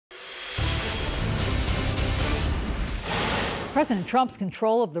President Trump's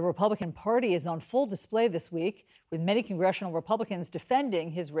control of the Republican Party is on full display this week, with many congressional Republicans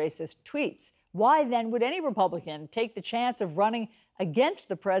defending his racist tweets. Why then would any Republican take the chance of running against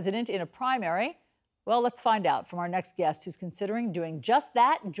the president in a primary? Well, let's find out from our next guest who's considering doing just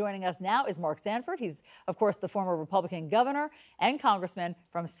that. Joining us now is Mark Sanford. He's, of course, the former Republican governor and congressman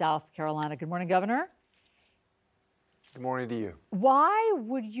from South Carolina. Good morning, Governor. Good morning to you. Why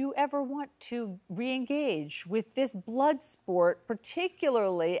would you ever want to re-engage with this blood sport,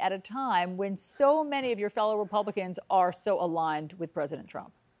 particularly at a time when so many of your fellow Republicans are so aligned with President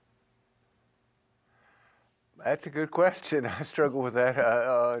Trump? That's a good question. I struggle with that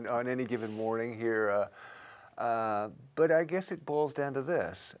on any given morning here. But I guess it boils down to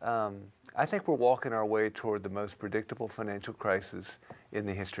this. I think we're walking our way toward the most predictable financial crisis in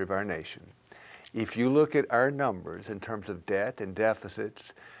the history of our nation. If you look at our numbers in terms of debt and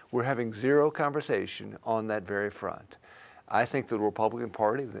deficits, we're having zero conversation on that very front. I think the Republican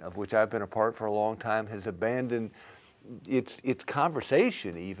Party, of which I've been a part for a long time, has abandoned its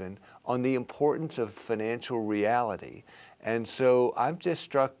conversation even on the importance of financial reality. And so I'm just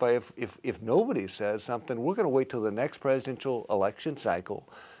struck by if nobody says something, we're going to wait till the next presidential election cycle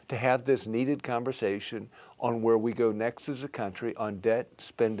to have this needed conversation on where we go next as a country on debt,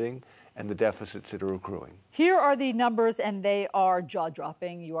 spending, and the deficits that are accruing. Here are the numbers, and they are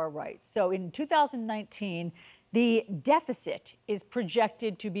jaw-dropping. You are right. So in 2019, the deficit is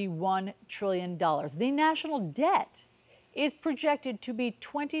projected to be $1 trillion. The national debt is projected to be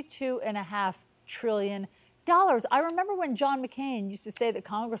 $22.5 trillion. I remember when John McCain used to say that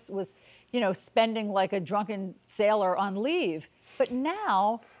Congress was, spending like a drunken sailor on leave. But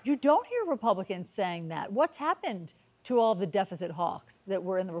now you don't hear Republicans saying that. What's happened to all the deficit hawks that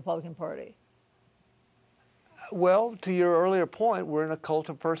were in the Republican Party? Well, to your earlier point, we're in a cult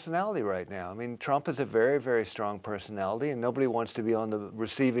of personality right now. I mean, Trump is a very, very strong personality, and nobody wants to be on the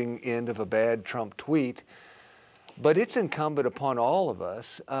receiving end of a bad Trump tweet. But it's incumbent upon all of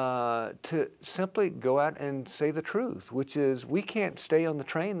us to simply go out and say the truth, which is we can't stay on the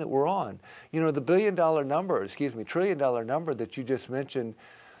train that we're on. The trillion-dollar number that you just mentioned,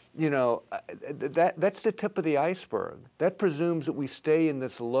 that's the tip of the iceberg. That presumes that we stay in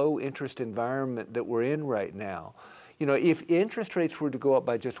this low interest environment that we're in right now. If interest rates were to go up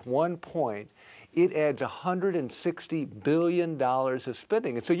by just 1 point, it adds $160 billion of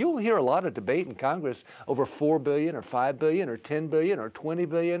spending. And so you'll hear a lot of debate in Congress over $4 billion or $5 billion or $10 billion or $20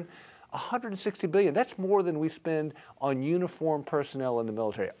 billion. $160 billion, that's more than we spend on uniformed personnel in the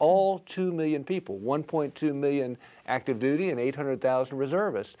military. All 2 million people, 1.2 million active duty and 800,000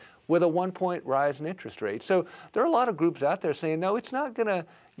 reservists, with a 1 point rise in interest rates. So there are a lot of groups out there saying, no, it's not gonna,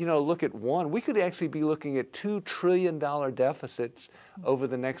 look at one. We could actually be looking at $2 trillion deficits over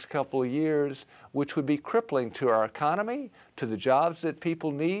the next couple of years, which would be crippling to our economy, to the jobs that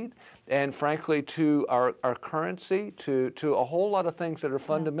people need, and frankly, to our currency, to a whole lot of things that are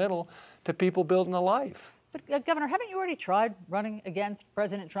fundamental to people building a life. But Governor, haven't you already tried running against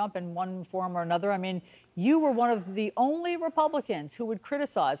President Trump in one form or another? I mean, you were one of the only Republicans who would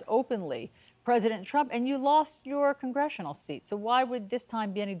criticize openly President Trump, and you lost your congressional seat. So why would this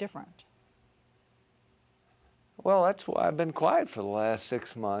time be any different? Well, that's why I've been quiet for the last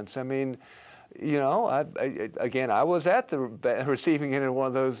 6 months. I mean, I was at the receiving end of one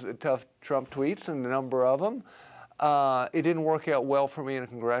of those tough Trump tweets, and a number of them. It didn't work out well for me in a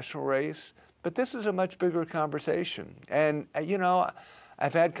congressional race, but this is a much bigger conversation. And,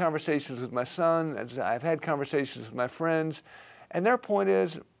 I've had conversations with my son, I've had conversations with my friends, and their point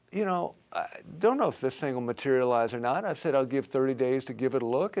is, I don't know if this thing will materialize or not. I've said I'll give 30 days to give it a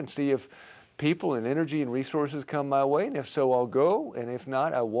look and see if people and energy and resources come my way, and if so, I'll go, and if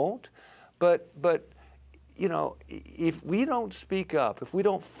not, I won't. But if we don't speak up, if we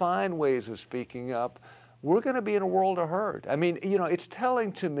don't find ways of speaking up, we're going to be in a world of hurt. I mean, it's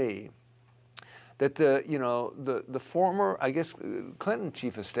telling to me that the former, Clinton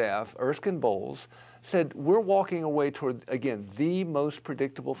chief of staff, Erskine Bowles, said we're walking away toward, again, the most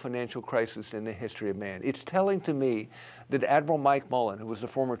predictable financial crisis in the history of man. It's telling to me that Admiral Mike Mullen, who was the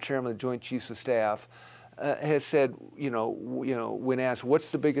former chairman of the Joint Chiefs of Staff, has said, when asked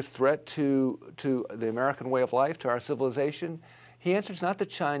what's the biggest threat to the American way of life, to our civilization, he answers not the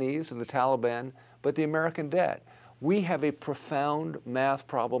Chinese or the Taliban, but the American debt. We have a profound math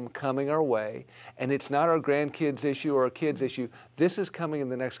problem coming our way, and it's not our grandkids' issue or our kids' issue. This is coming in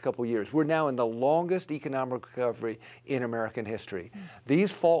the next couple of years. We're now in the longest economic recovery in American history.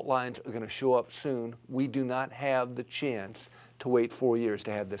 These fault lines are going to show up soon. We do not have the chance to wait 4 years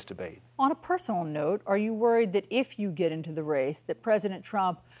to have this debate. On a personal note, are you worried that if you get into the race, that President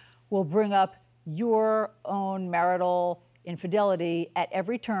Trump will bring up your own marital infidelity at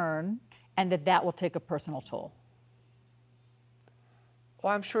every turn, and that will take a personal toll?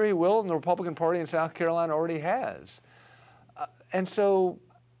 Well, I'm sure he will, and the Republican Party in South Carolina already has. And so,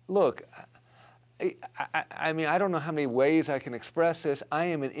 look, I mean, I don't know how many ways I can express this. I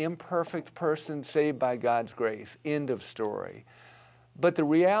am an imperfect person saved by God's grace. End of story. But the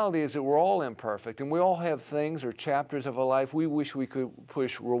reality is that we're all imperfect, and we all have things or chapters of a life we wish we could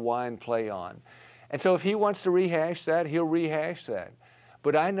push rewind play on. And so if he wants to rehash that, he'll rehash that.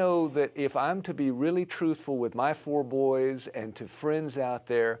 But I know that if I'm to be really truthful with my 4 boys and to friends out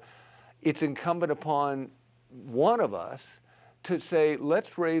there, it's incumbent upon one of us to say,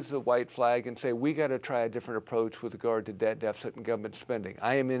 let's raise the white flag and say, we got to try a different approach with regard to debt deficit and government spending.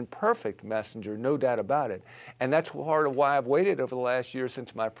 I am imperfect messenger, no doubt about it. And that's part of why I've waited over the last year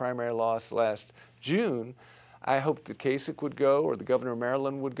since my primary loss last June. I hoped that Kasich would go, or the governor of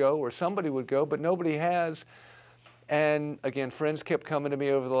Maryland would go, or somebody would go, but nobody has. And again, friends kept coming to me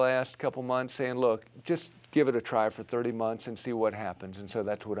over the last couple months saying, look, just give it a try for 30 months and see what happens. And so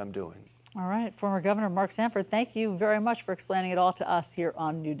that's what I'm doing. All right. Former Governor Mark Sanford, thank you very much for explaining it all to us here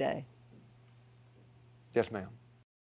on New Day. Yes, ma'am.